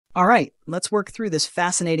All right, let's work through this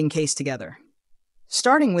fascinating case together.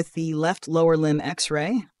 Starting with the left lower limb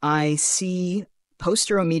X-ray, I see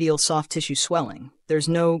posteromedial soft tissue swelling. There's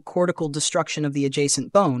no cortical destruction of the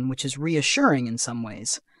adjacent bone, which is reassuring in some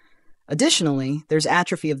ways. Additionally, there's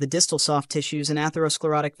atrophy of the distal soft tissues and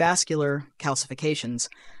atherosclerotic vascular calcifications,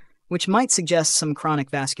 which might suggest some chronic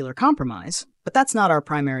vascular compromise, but that's not our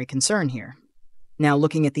primary concern here. Now,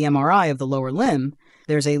 looking at the MRI of the lower limb,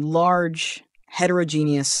 there's a large,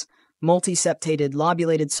 heterogeneous, multiseptated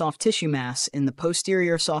lobulated soft tissue mass in the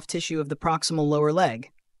posterior soft tissue of the proximal lower leg.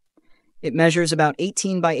 It measures about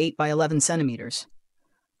 18 by 8 by 11 centimeters.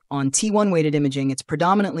 On T1 weighted imaging, it's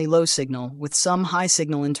predominantly low signal with some high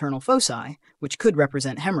signal internal foci, which could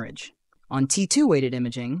represent hemorrhage. On T2 weighted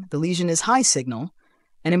imaging, the lesion is high signal,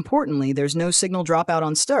 and importantly, there's no signal dropout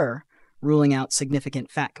on STIR, ruling out significant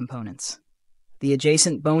fat components. The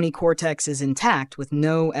adjacent bony cortex is intact with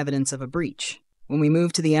no evidence of a breach. When we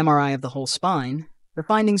move to the MRI of the whole spine, the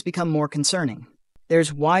findings become more concerning.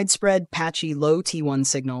 There's widespread patchy low T1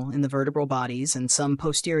 signal in the vertebral bodies and some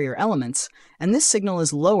posterior elements, and this signal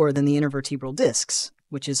is lower than the intervertebral discs,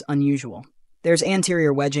 which is unusual. There's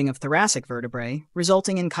anterior wedging of thoracic vertebrae,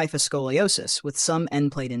 resulting in kyphoscoliosis with some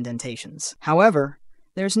end plate indentations. However,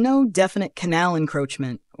 there's no definite canal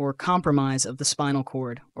encroachment or compromise of the spinal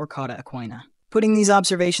cord or cauda equina. Putting these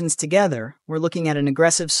observations together, we're looking at an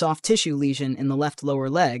aggressive soft tissue lesion in the left lower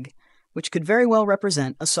leg, which could very well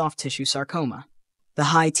represent a soft tissue sarcoma. The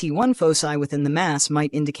high T1 foci within the mass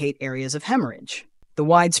might indicate areas of hemorrhage. The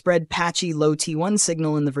widespread patchy low T1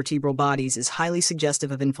 signal in the vertebral bodies is highly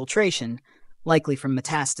suggestive of infiltration, likely from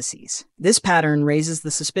metastases. This pattern raises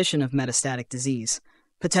the suspicion of metastatic disease,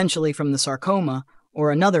 potentially from the sarcoma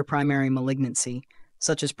or another primary malignancy,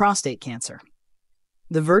 such as prostate cancer.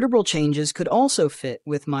 The vertebral changes could also fit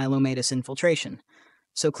with myelomatous infiltration,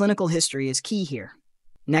 so clinical history is key here.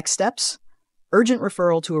 Next steps: urgent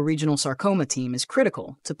referral to a regional sarcoma team is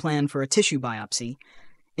critical to plan for a tissue biopsy,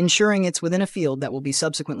 ensuring it's within a field that will be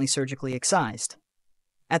subsequently surgically excised.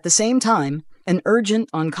 At the same time, an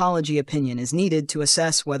urgent oncology opinion is needed to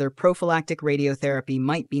assess whether prophylactic radiotherapy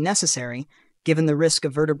might be necessary given the risk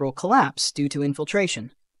of vertebral collapse due to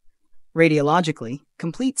infiltration. Radiologically,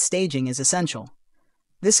 complete staging is essential.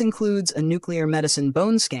 This includes a nuclear medicine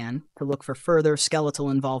bone scan to look for further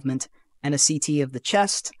skeletal involvement and a CT of the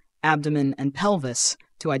chest, abdomen, and pelvis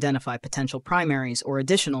to identify potential primaries or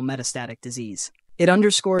additional metastatic disease. It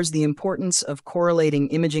underscores the importance of correlating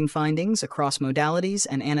imaging findings across modalities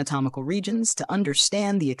and anatomical regions to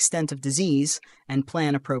understand the extent of disease and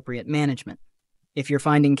plan appropriate management. If you're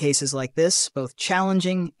finding cases like this both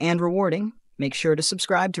challenging and rewarding, make sure to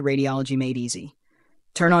subscribe to Radiology Made Easy.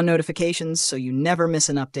 Turn on notifications so you never miss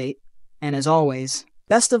an update, and as always,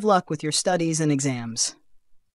 best of luck with your studies and exams.